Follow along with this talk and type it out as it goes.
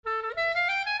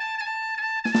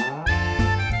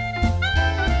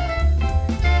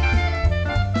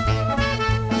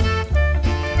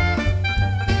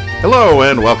Hello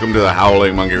and welcome to the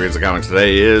Howling Monkey Reads the Comics.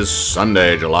 Today is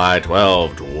Sunday, July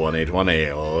 12,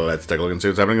 2020. Let's take a look and see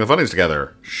what's happening in the funnies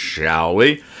together, shall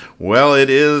we? Well,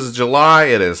 it is July,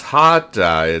 it is hot,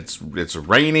 it's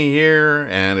rainy here,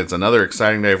 and it's another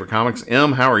exciting day for comics.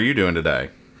 Em, how are you doing today?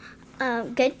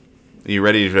 Good. Are you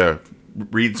ready to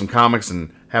read some comics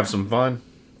and have some fun?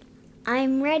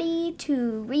 I'm ready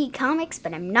to read comics,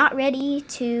 but I'm not ready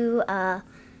to,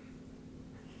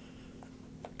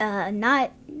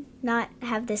 not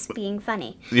have this being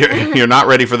funny. You're not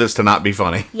ready for this to not be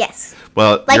funny. Yes.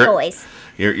 Well, like always.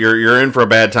 You're in for a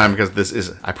bad time because this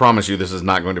is, I promise you, this is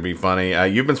not going to be funny.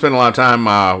 You've been spending a lot of time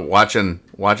watching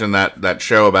that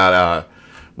show about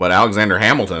Alexander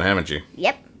Hamilton, haven't you?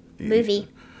 Yep. Movie.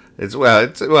 It's just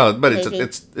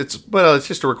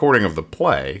a recording of the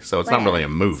play, so it's not really a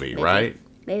movie, right?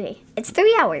 Movie. It's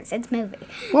 3 hours. It's movie.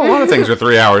 Well, a lot of things are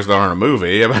 3 hours that aren't a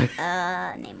movie. Name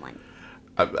one.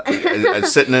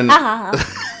 Sitting in.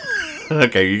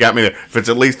 Okay, you got me there. If it's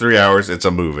at least 3 hours, it's a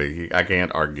movie. I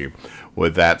can't argue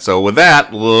with that. So with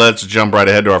that, let's jump right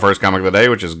ahead to our first comic of the day,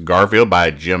 which is Garfield by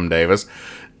Jim Davis.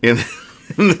 In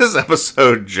this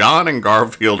episode, John and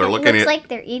Garfield are looking at. It looks like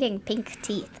they're eating pink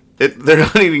teeth. They're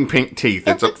not eating pink teeth.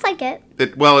 It looks like it.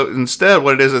 Instead,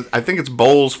 what it is, I think it's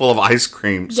bowls full of ice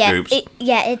cream scoops.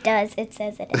 It does. It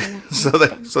says it. In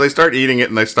the so they start eating it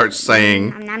and they start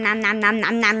saying. Nom, nom, nom, nom,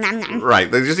 nom, nom, nom, nom. Right.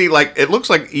 They just eat it looks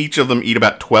like each of them eat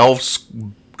about 12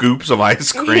 scoops of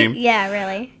ice cream. Yeah,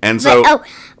 really. And so.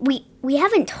 We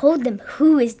haven't told them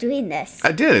who is doing this.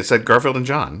 I did. It said Garfield and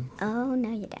John. Oh,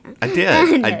 no, you don't. I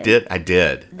did. I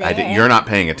did. You're not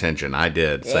paying attention. I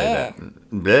did say that.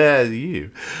 Bleh,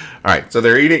 you. All right. So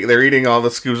they're eating all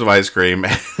the scoops of ice cream,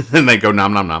 and then they go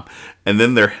nom nom nom, and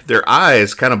then their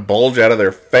eyes kind of bulge out of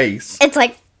their face. It's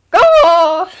like,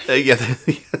 oh!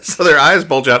 So their eyes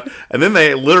bulge out, and then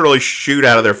they literally shoot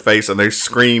out of their face, and they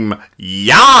scream,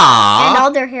 "Yeah!" And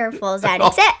all their hair falls out,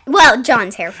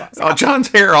 John's hair falls out. Oh, John's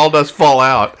hair all does fall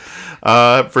out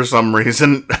for some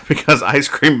reason, because ice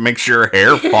cream makes your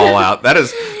hair fall out. That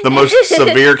is the most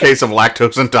severe case of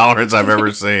lactose intolerance I've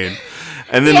ever seen.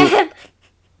 And then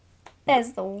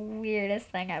that's the weirdest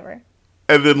thing ever.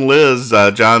 And then Liz,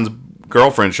 John's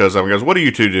girlfriend, shows up and goes, "What are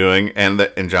you two doing?"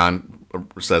 And John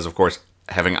says, of course,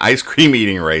 having ice cream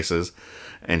eating races.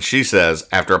 And she says,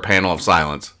 after a panel of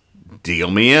silence, "Deal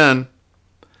me in."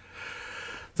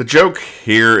 The joke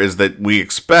here is that we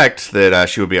expect that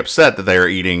she would be upset that they are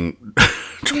eating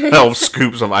 12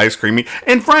 scoops of ice cream.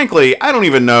 And frankly, I don't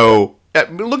even know.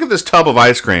 Look at this tub of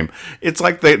ice cream. It's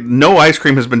like no ice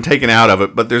cream has been taken out of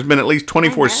it, but there's been at least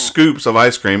 24 scoops of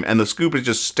ice cream, and the scoop is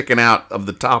just sticking out of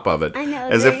the top of it. I know,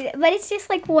 but it's just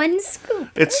like one scoop.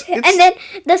 And then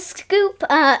the scoop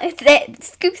that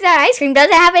scoops that ice cream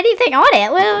doesn't have anything on it.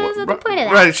 What's the point of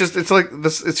that? Right, it's like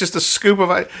this. It's just a scoop of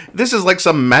ice. This is like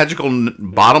some magical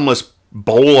bottomless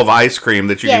bowl of ice cream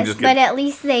that you can just get. But at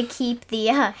least they keep the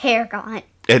hair gone.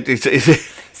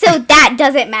 So that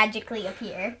doesn't magically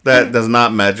appear. That does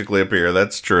not magically appear.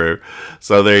 That's true.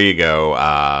 So there you go.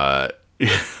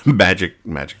 Magic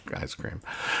ice cream.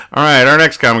 All right, our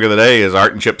next comic of the day is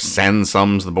Art and Chip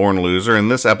Sansom's The Born Loser. In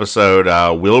this episode,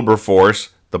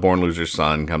 Wilberforce, the Born Loser's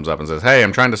son, comes up and says, "Hey,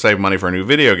 I'm trying to save money for a new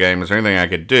video game. Is there anything I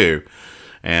could do?"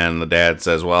 And the dad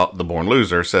says, well, the Born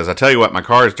Loser says, "I tell you what, my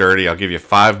car is dirty. I'll give you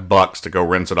 $5 to go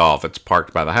rinse it off. It's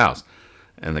parked by the house."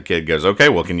 And the kid goes, "Okay,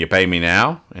 well, can you pay me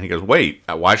now?" And he goes, "Wait,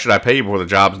 why should I pay you before the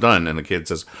job's done?" And the kid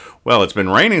says, "Well, it's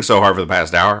been raining so hard for the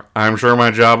past hour. I'm sure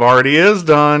my job already is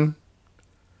done."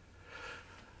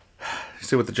 You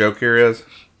see what the joke here is?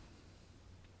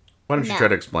 Why don't you try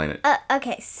to explain it?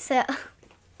 Okay, so,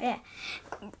 yeah.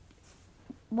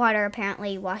 Water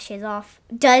apparently washes off.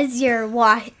 Does your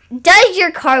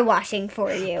car washing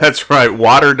for you? That's right.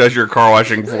 Water does your car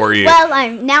washing for you. Well,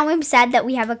 I'm sad that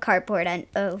we have a carport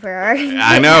over our.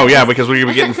 I know, yeah, because we're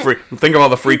getting free. Think of all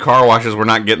the free car washes we're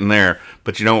not getting there.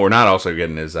 But you know what we're not also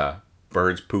getting is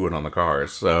birds pooing on the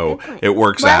cars. So it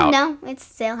works out. Well, no, it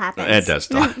still happens. It does.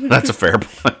 That's a fair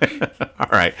point. All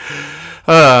right.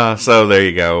 So there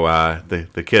you go.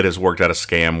 The kid has worked out a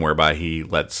scam whereby he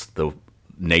lets the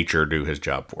nature do his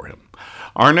job for him.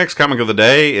 Our next comic of the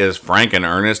day is Frank and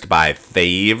Ernest by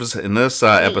Faves. In this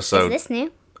episode, is this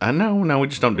new? No, we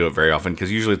just don't do it very often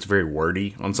because usually it's very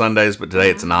wordy on Sundays, but today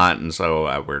it's not, and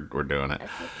so we're doing it.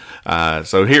 Okay.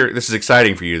 So here, this is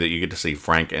exciting for you that you get to see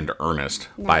Frank and Ernest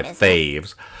by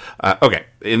Faves. Okay,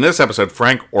 in this episode,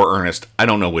 Frank or Ernest, I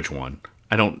don't know which one.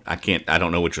 I don't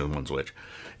know which one's which.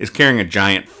 Is carrying a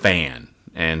giant fan.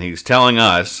 And he's telling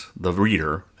us, the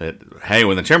reader, that, hey,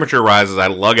 when the temperature rises, I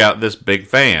lug out this big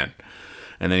fan.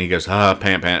 And then he goes, pant,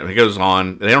 pant. He goes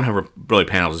on. They don't have really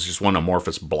panels. It's just one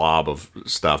amorphous blob of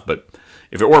stuff. But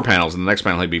if it were panels, in the next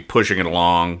panel, he'd be pushing it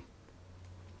along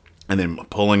and then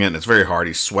pulling it. And it's very hard.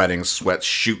 He's sweating, sweat's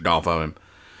shooting off of him.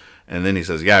 And then he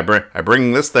says, yeah, I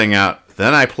bring this thing out.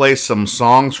 Then I play some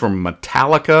songs from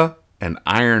Metallica and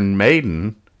Iron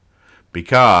Maiden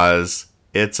because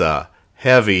it's a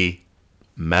heavy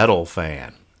metal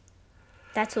fan.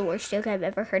 That's the worst joke I've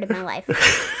ever heard in my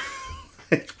life.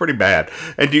 It's pretty bad.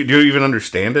 And do you even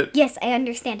understand it? Yes, I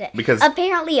understand it. Because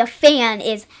apparently a fan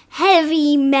is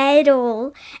heavy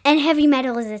metal, and heavy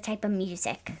metal is a type of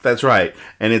music. That's right.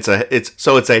 And it's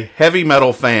a heavy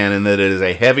metal fan in that it is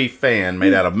a heavy fan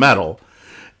made out of metal.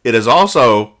 It is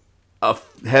also a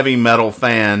heavy metal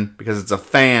fan because it's a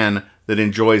fan that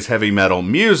enjoys heavy metal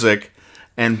music.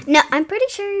 And no, I'm pretty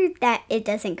sure that it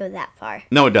doesn't go that far.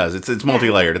 No, it does. It's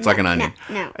multi-layered. It's like an onion.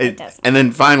 No, it doesn't. And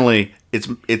then finally, it's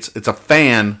a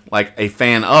fan, like a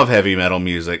fan of heavy metal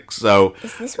music. So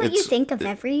is this what you think of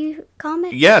every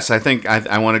comic? Yes, I think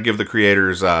I want to give the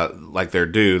creators like their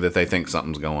due that they think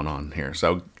something's going on here.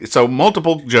 So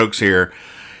multiple jokes here.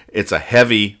 It's a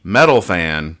heavy metal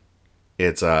fan.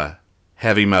 It's a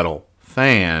heavy metal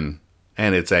fan,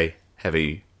 and it's a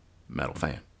heavy metal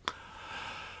fan.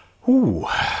 Ooh.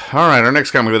 All right, our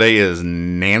next comic of the day is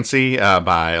Nancy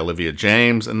by Olivia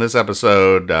James. In this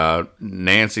episode,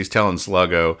 Nancy's telling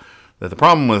Sluggo that the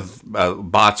problem with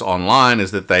bots online is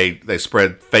that they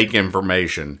spread fake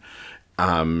information.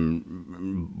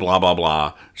 Blah, blah,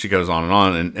 blah. She goes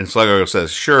on, and Sluggo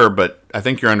says, sure, but I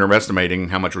think you're underestimating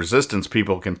how much resistance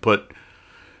people can put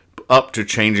up to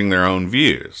changing their own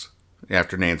views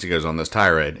after Nancy goes on this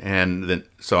tirade. And then,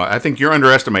 so I think you're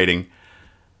underestimating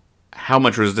how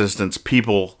much resistance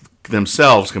people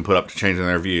themselves can put up to changing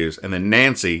their views. And then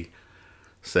Nancy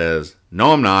says,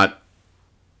 no, I'm not.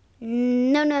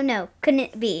 No. Couldn't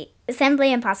it be?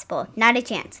 Simply impossible. Not a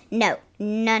chance. No.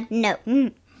 No.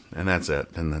 And that's it.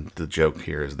 And then the joke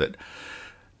here is that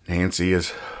Nancy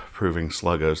is proving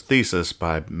Sluggo's thesis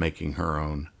by making her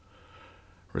own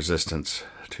resistance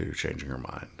to changing her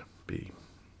mind.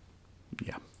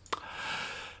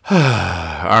 All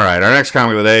right, our next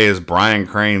comic of the day is Brian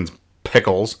Crane's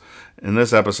Pickles. In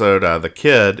this episode, the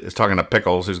kid is talking to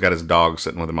Pickles, who's got his dog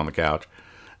sitting with him on the couch.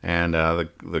 And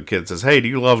the kid says, hey, do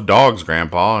you love dogs,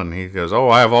 Grandpa? And he goes, oh,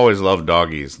 I have always loved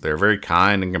doggies. They're very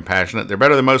kind and compassionate. They're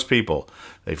better than most people.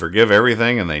 They forgive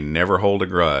everything, and they never hold a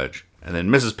grudge. And then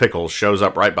Mrs. Pickles shows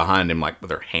up right behind him, like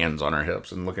with her hands on her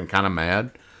hips and looking kind of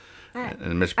mad.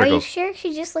 And Miss Pickles, are you sure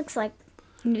she just looks like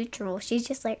neutral? She's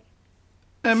just like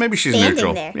maybe she's standing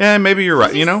neutral. There. Yeah, maybe you're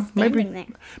right. She's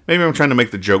Maybe I'm trying to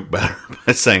make the joke better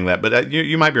by saying that, but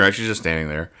you might be right. She's just standing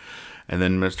there. And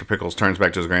then Mr. Pickles turns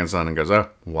back to his grandson and goes, oh,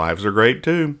 wives are great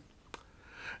too.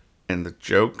 And the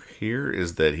joke here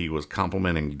is that he was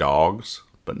complimenting dogs,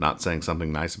 but not saying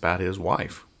something nice about his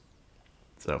wife.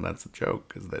 So that's the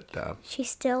joke, is that she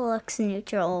still looks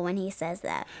neutral when he says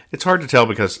that. It's hard to tell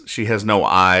because she has no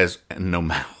eyes and no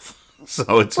mouth.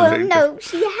 So it's no,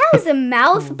 she has a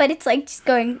mouth, but it's like just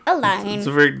going a line. It's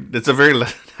a very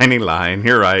tiny line.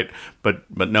 You're right, but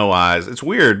no eyes. It's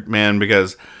weird, man,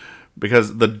 because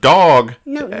the dog.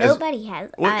 No, nobody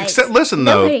has eyes. Except, listen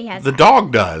though, the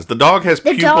dog does. The dog has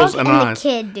pupils and eyes. The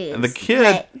kid does. And the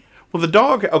kid. Well, the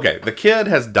dog. Okay, the kid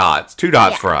has dots, 2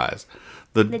 dots for eyes.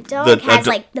 The dog has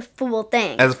like the full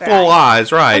thing. Has full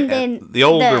eyes, right? And then the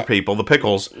older people, the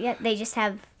Pickles. Yeah, they just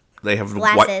have. They have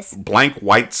glasses. blank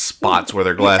white spots where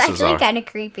their glasses it's are. actually kind of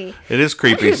creepy. It is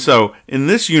creepy. So, in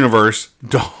this universe,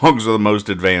 dogs are the most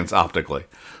advanced optically.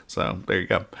 So, there you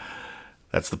go.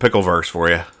 That's the pickle verse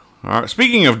for you. All right.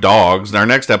 Speaking of dogs, our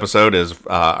next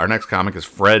comic is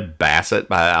Fred Bassett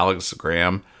by Alex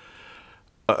Graham.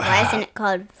 Why isn't it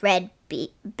called Fred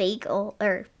Beagle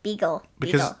or Beagle?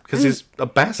 Because he's a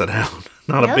basset hound,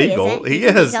 not a beagle. He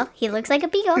is. He looks like a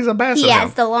beagle. He's a basset hound. He hound.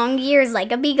 has the long ears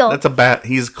like a beagle.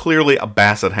 He's clearly a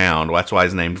basset hound. That's why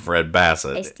he's named Fred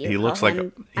Bassett.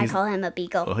 I call him a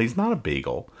beagle. Well, he's not a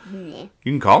beagle. Yeah.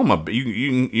 You can call him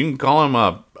you can call him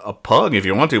a pug if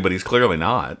you want to, but he's clearly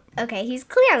not. Okay, he's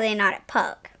clearly not a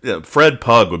pug. Yeah, Fred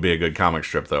Pug would be a good comic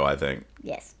strip, though, I think.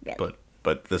 Yes, really.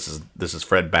 But this is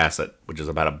Fred Bassett, which is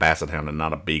about a basset hound and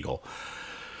not a beagle.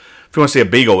 If you want to see a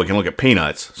beagle, we can look at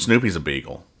Peanuts. Snoopy's a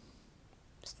beagle.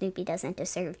 Snoopy doesn't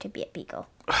deserve to be a beagle.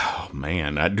 Oh,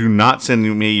 man. Do not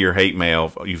send me your hate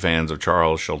mail, you fans of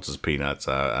Charles Schultz's Peanuts.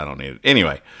 I don't need it.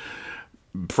 Anyway,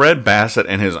 Fred Bassett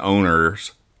and his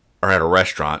owners are at a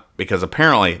restaurant because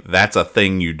apparently that's a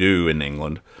thing you do in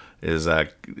England is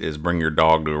bring your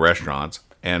dog to restaurants.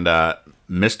 And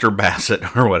Mr.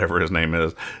 Bassett, or whatever his name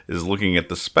is looking at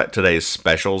today's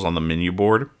specials on the menu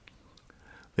board.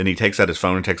 Then he takes out his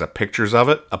phone and takes a picture of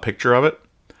it.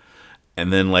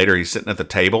 And then later he's sitting at the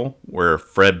table where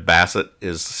Fred Bassett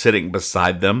is sitting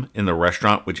beside them in the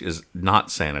restaurant, which is not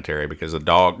sanitary because a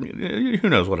dog, who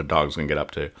knows what a dog's going to get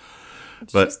up to.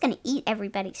 It's just going to eat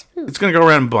everybody's food. It's going to go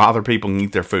around and bother people and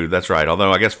eat their food. That's right.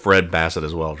 Although I guess Fred Bassett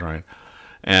as well, right?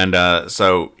 And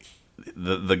so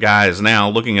the guy is now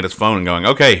looking at his phone and going,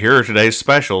 okay, here are today's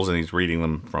specials. And he's reading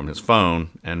them from his phone.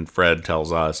 And Fred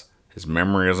tells us his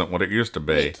memory isn't what it used to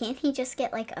be. Wait, can't he just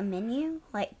get like a menu?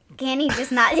 Like, can't he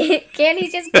just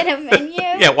get a menu?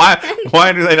 Yeah,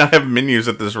 why do they not have menus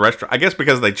at this restaurant? I guess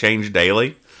because they change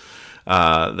daily.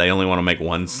 They only want to make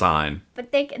one sign.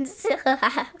 But they can still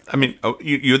have... I mean,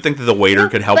 you would think that the waiter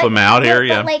could help him out here,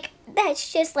 yeah? But, like,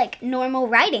 that's just, like, normal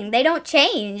writing. They don't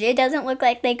change. It doesn't look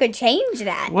like they could change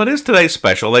that. Well, it is today's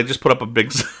special. They just put up a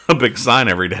big sign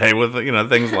every day with,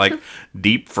 things like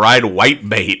deep fried white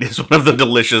bait is one of the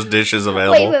delicious dishes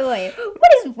available. Wait.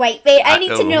 What is white bait? I need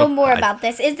to know more about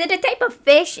this. Is it a type of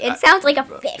fish? It sounds like a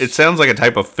fish. It sounds like a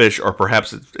type of fish, or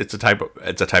perhaps it's a type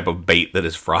of bait that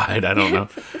is fried. I don't know.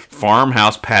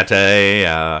 Farmhouse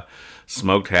pate,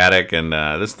 smoked haddock, and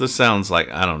this sounds like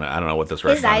I don't know what this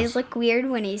restaurant is. His eyes look weird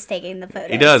when he's taking the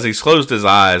photos. He does. He's closed his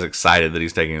eyes, excited that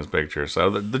he's taking his picture. So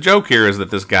the joke here is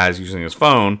that this guy's using his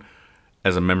phone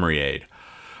as a memory aid.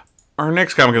 Our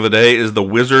next comic of the day is The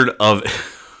Wizard of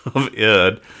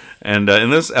Id. And in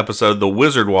this episode, the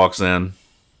wizard walks in,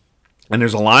 and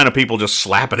there's a line of people just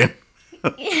slapping him.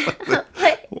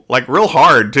 Like real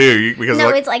hard, too. Because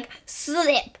it's like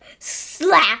slip,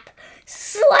 slap,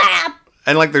 slap.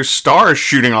 And like there's stars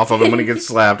shooting off of him when he gets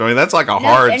slapped. I mean, that's like a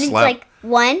hard and slap. It's like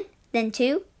 1, then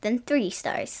 2, then 3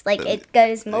 stars. Like it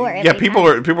goes more. Yeah, people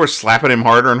are slapping him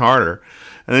harder and harder.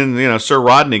 And then, Sir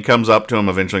Rodney comes up to him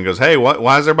eventually and goes, "Hey,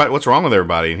 why is everybody? What's wrong with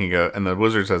everybody?" And the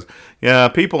wizard says, "Yeah,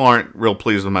 people aren't real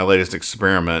pleased with my latest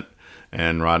experiment."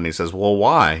 And Rodney says, "Well,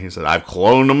 why?" He said, "I've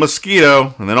cloned a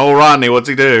mosquito." And then old Rodney, what's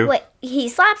he do? Wait, he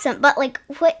slaps him. But like,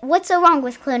 what's so wrong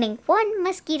with cloning one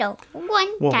mosquito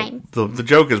time? The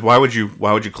joke is, why would you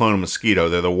clone a mosquito?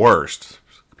 They're the worst.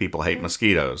 People hate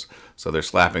mosquitoes, so they're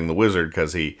slapping the wizard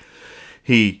because he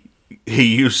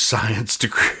used science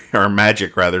or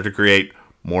magic rather to create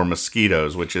more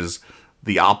mosquitoes, which is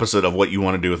the opposite of what you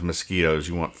want to do with mosquitoes.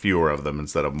 You want fewer of them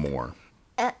instead of more.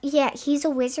 Yeah, he's a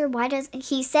wizard. Why does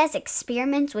he says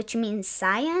experiments, which means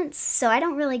science? So I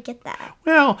don't really get that.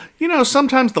 Well,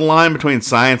 sometimes the line between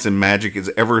science and magic is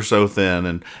ever so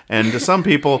thin, and to some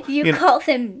people, you call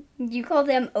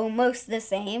them almost the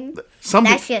same.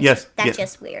 That's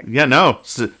just weird. Yeah, no.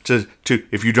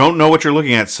 If you don't know what you're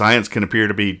looking at, science can appear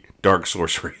to be dark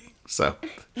sorcery. So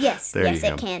yes,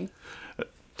 it can.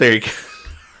 There you go.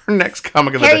 Our next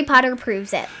comic of the day. Harry Potter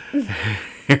proves it.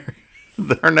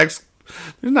 There's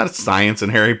not science in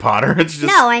Harry Potter. It's just...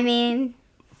 No, I mean,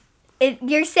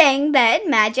 you're saying that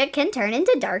magic can turn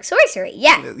into dark sorcery.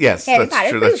 Yeah. Yes,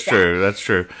 that's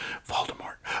true.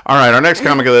 Voldemort. All right, our next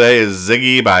comic of the day is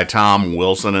Ziggy by Tom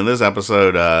Wilson. In this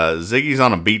episode, Ziggy's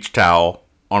on a beach towel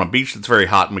on a beach that's very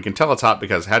hot, and we can tell it's hot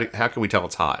because how can we tell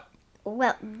it's hot?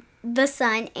 Well, the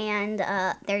sun, and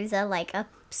there's a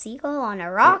seagull on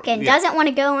a rock and doesn't want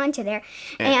to go onto there,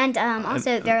 and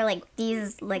also there are like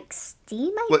these like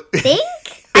steam.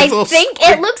 I think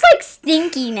it looks like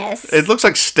stinkiness. It looks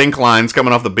like stink lines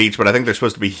coming off the beach, but I think they're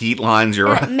supposed to be heat lines. You're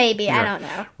right. Maybe I don't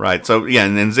know. Right. So yeah,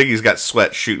 and then Ziggy's got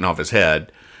sweat shooting off his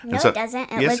head. No, it doesn't.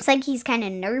 It looks like he's kind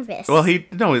of nervous. Well,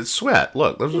 it's sweat.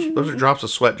 Look, those are drops of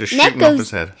sweat just shooting off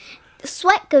his head.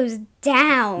 Sweat goes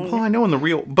down. Well, I know in the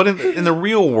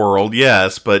real world,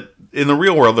 yes, but in the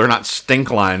real world, they're not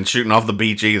stink lines shooting off the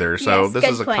beach either. So this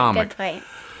is a comic. Good point.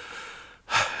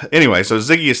 Anyway, so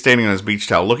Ziggy is standing on his beach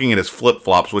towel, looking at his flip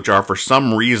flops, which are for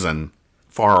some reason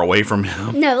far away from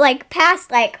him. No,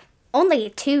 past only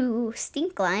 2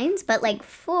 stink lines, but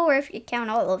 4 if you count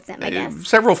all of them, I guess.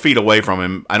 Several feet away from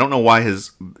him. I don't know why and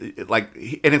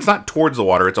it's not towards the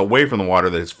water, it's away from the water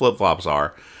that his flip flops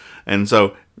are. And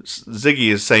so Ziggy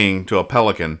is saying to a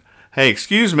pelican, "Hey,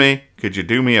 excuse me, could you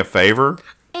do me a favor?"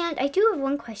 And I do have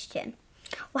one question.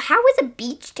 Well, how is a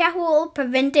beach towel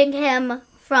preventing him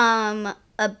from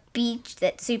a beach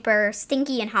that's super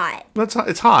stinky and hot?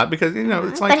 It's hot because,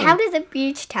 it's like... But how does a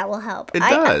beach towel help? It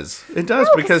does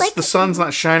because the sun's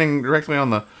not shining directly on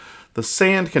the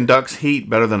sand conducts heat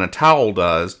better than a towel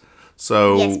does.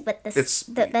 So yes,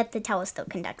 but the towel still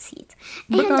conducts heat.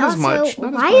 But and not also, as much.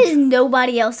 Why is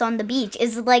nobody else on the beach?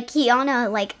 Is he on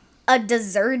a a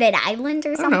deserted island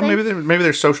or I don't something? know. Maybe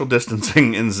they're social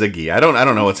distancing in Ziggy. I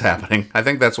don't know what's happening. I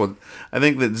think that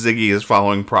Ziggy is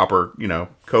following proper,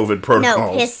 COVID protocols.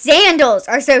 No, his sandals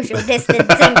are social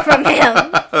distancing from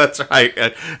him. That's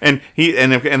right. And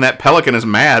that pelican is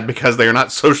mad because they are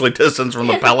not socially distanced from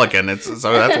the pelican.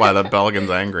 So that's why the pelican's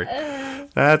angry.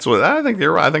 That's what I think.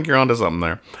 You're right. I think you're onto something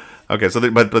there. Okay, so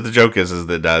but the joke is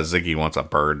that Ziggy wants a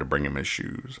bird to bring him his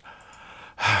shoes.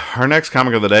 Our next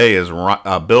comic of the day is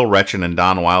Bill Retchen and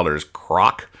Don Wilder's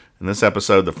Croc. In this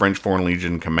episode, the French Foreign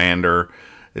Legion commander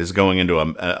is going into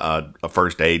a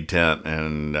first aid tent,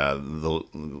 and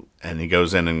he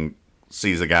goes in and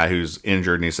sees a guy who's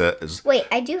injured, and he says, "Wait,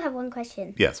 I do have one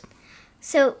question." Yes.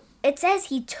 So it says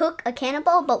he took a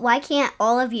cannonball, but why can't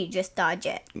all of you just dodge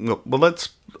it? Well, let's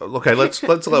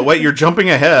wait. You're jumping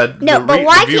ahead. No, but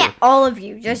why can't all of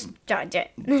you just dodge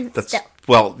it?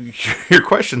 Well, your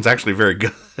question's actually very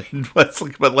good. But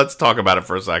let's talk about it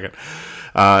for a second.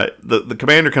 The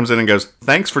commander comes in and goes,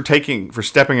 "Thanks for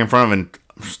stepping in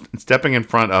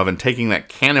front of and taking that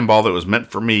cannonball that was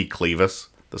meant for me, Clevis,"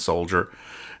 the soldier.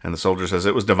 And the soldier says,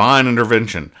 "It was divine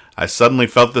intervention. I suddenly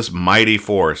felt this mighty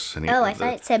force." And I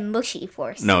thought it said mushy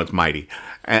force. No, it's mighty.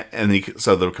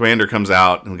 So the commander comes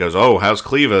out and goes, "Oh, how's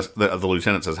Clevis?" The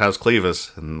lieutenant says, "How's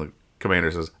Clevis?" And the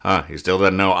commander says, "He still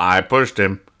doesn't know I pushed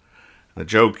him." And the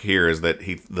joke here is that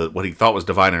what he thought was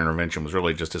divine intervention was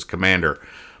really just his commander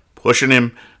pushing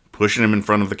him in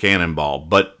front of the cannonball.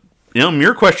 But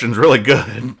your question's really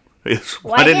good.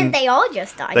 Why didn't they all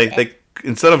just dodge it? They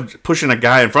instead of pushing a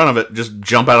guy in front of it, just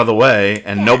jump out of the way,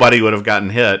 and nobody would have gotten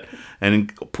hit,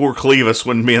 and poor Clevis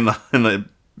wouldn't be in the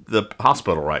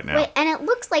hospital right now. Wait, and it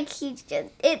looks like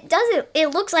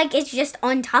it looks like it's just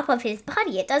on top of his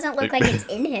body. It doesn't look like it's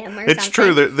in him or something. It's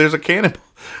true. There's a cannonball.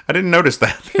 I didn't notice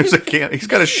that. He's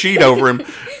got a sheet over him,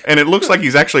 and it looks like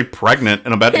he's actually pregnant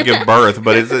and about to give birth,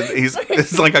 but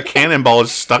it's like a cannonball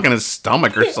is stuck in his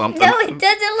stomach or something. No, it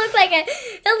doesn't look like it.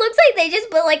 It looks like they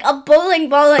just put like a bowling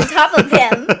ball on top of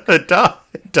him.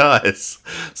 It does.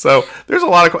 So there's a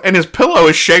lot of, and his pillow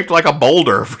is shaped like a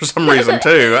boulder for some reason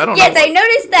too. I don't know. Yes, I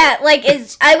noticed that.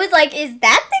 I was like, is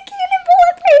that the cannonball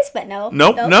at first? But no.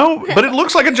 Nope. But it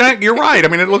looks like a giant. You're right. I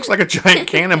mean, it looks like a giant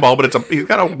cannonball, but he's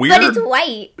got a weird. But it's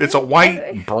white. It's a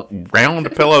white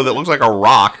round pillow that looks like a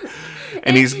rock.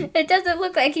 And it doesn't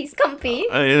look like he's comfy.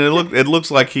 It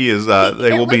looks like he is.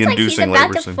 They will be inducing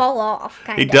labor soon. He's about to fall off.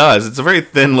 He does. It's a very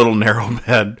thin little narrow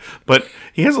bed, but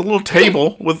he has a little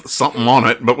table with something on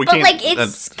it. But can't. But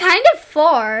it's kind of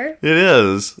far. It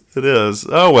is.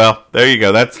 Oh well, there you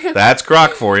go. That's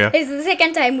Croc for you. It's the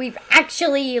second time we've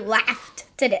actually laughed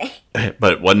today.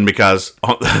 But it wasn't because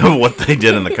of what they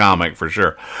did in the comic, for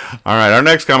sure. All right, our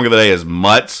next comic of the day is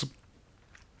Mutts.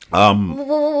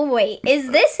 Wait,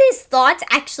 is this his thoughts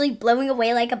actually blowing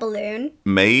away like a balloon?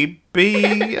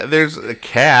 Maybe. There's a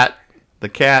cat. The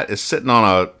cat is sitting on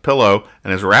a pillow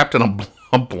and is wrapped in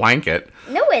a blanket.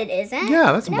 No, it isn't.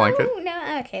 Yeah, that's a blanket.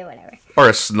 No, okay, whatever. Or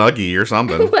a Snuggie or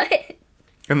something. What?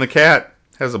 And the cat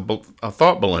has a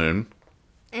thought balloon.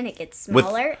 And it gets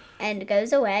smaller and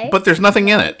goes away. But there's nothing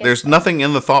in it. There's nothing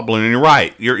in the thought balloon. And you're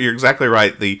right. You're exactly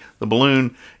right. The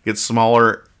balloon gets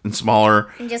smaller and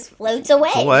smaller and just floats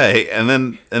away. And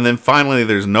then finally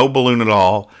there's no balloon at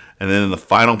all. And then in the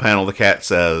final panel the cat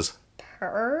says,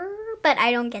 "Purr," but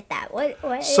I don't get that. What?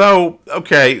 So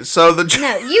okay, so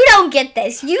no, you don't get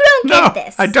this. You don't get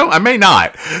this. I don't. I may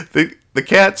not. The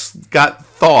cat's got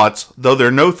thoughts, though there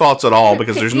are no thoughts at all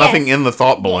because there's nothing in the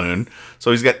thought balloon. Yes.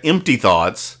 So he's got empty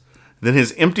thoughts. Then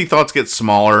his empty thoughts get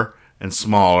smaller and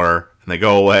smaller, and they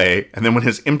go away. And then when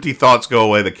his empty thoughts go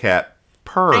away, the cat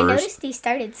purrs. I noticed he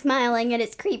started smiling, and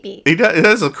it's creepy. It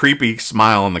has a creepy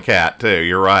smile on the cat too.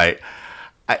 You're right.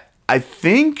 I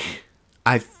think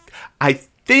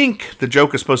the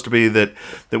joke is supposed to be that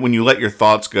when you let your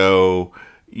thoughts go,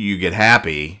 you get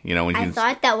happy. I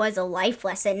thought that was a life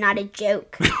lesson, not a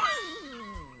joke.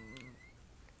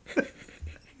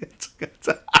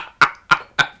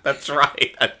 That's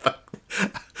right.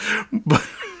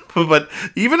 But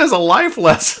even as a life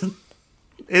lesson,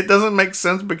 it doesn't make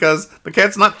sense because the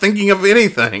cat's not thinking of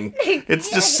anything. It's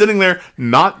just sitting there.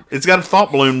 It's got a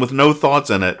thought balloon with no thoughts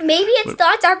in it. Maybe its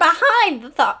thoughts are behind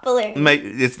the thought balloon.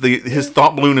 His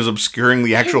thought balloon is obscuring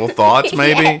the actual thoughts.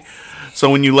 Maybe. Yes. So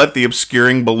when you let the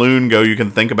obscuring balloon go, you can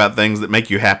think about things that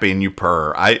make you happy and you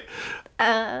purr.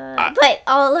 But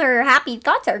all her happy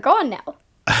thoughts are gone now.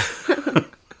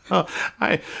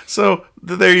 So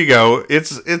there you go.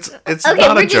 It's okay,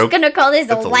 not we're a joke. just gonna call this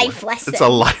a life lesson. It's a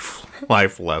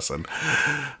life lesson.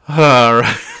 All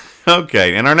right.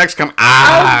 Okay, and our next Oh,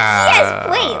 yes.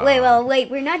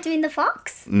 Wait. We're not doing the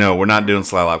fox? No, we're not doing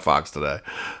Slylock Fox today.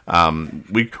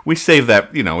 We save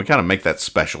that, we kind of make that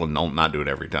special and don't not do it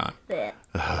every time.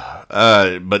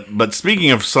 But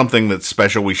speaking of something that's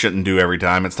special we shouldn't do every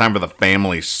time, it's time for the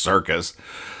Family Circus,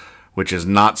 which is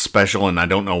not special, and I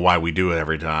don't know why we do it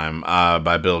every time,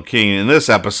 by Bill Keane. In this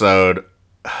episode,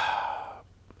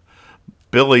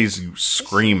 Billy's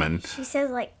screaming. She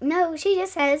says, no, she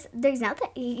just says, there's nothing.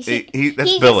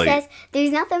 That's Billy. Just says,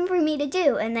 there's nothing for me to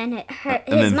do. And then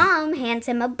his mom hands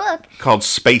him a book. Called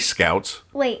Space Scouts.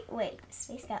 Wait.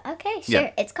 Space Scout. Okay, sure.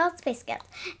 Yeah. It's called Space Scouts.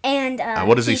 And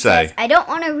what does he say? Says, I don't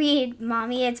want to read,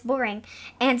 Mommy. It's boring.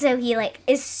 And so he,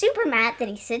 is super mad that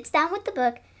he sits down with the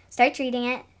book, starts reading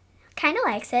it, kind of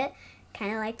likes it,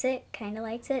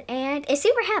 and is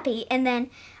super happy. And then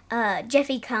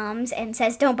Jeffy comes and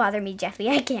says, don't bother me, Jeffy.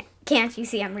 I can't you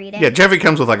see I'm reading? Yeah, Jeffy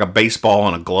comes with a baseball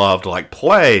and a glove to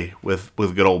play with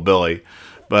good old Billy.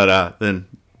 But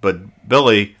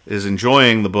Billy is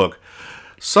enjoying the book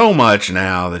so much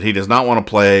now that he does not want to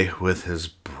play with his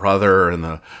brother. And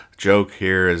the joke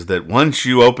here is that once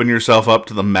you open yourself up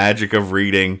to the magic of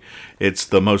reading, it's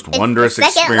the most wondrous the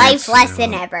second experience. Life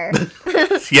lesson ever.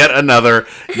 Yet another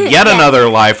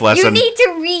life lesson. You need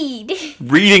to read.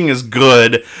 Reading is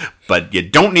good, but you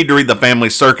don't need to read the Family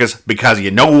Circus because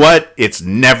you know what? It's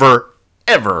never,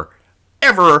 ever,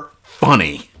 ever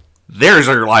funny. There's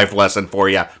your life lesson for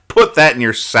you. Put that in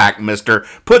your sack, mister.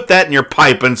 Put that in your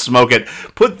pipe and smoke it.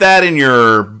 Put that in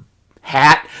your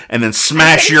hat and then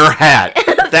smash your hat.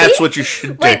 That's what you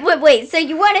should do. Wait. So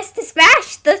you want us to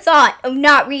smash the thought of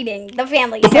not reading the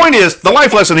Family Circus? The point is, the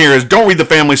life lesson here is don't read the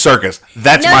Family Circus.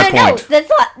 That's my point. No.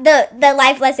 The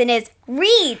life lesson is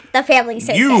read the Family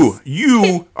Circus.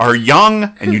 You are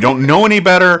young and you don't know any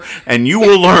better, and you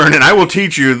will learn, and I will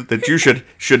teach you that you should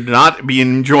not be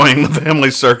enjoying the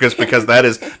Family Circus because that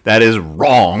is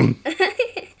wrong.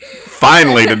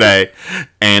 Finally today,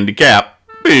 Andy Cap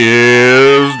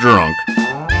is drunk.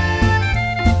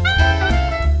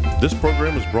 This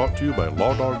program is brought to you by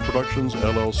Law Dog Productions,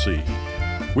 LLC.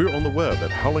 We're on the web at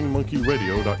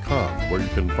howlingmonkeyradio.com, where you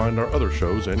can find our other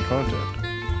shows and content.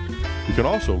 You can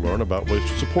also learn about ways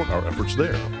to support our efforts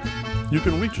there. You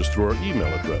can reach us through our email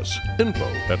address,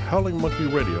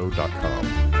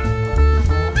 info@howlingmonkeyradio.com.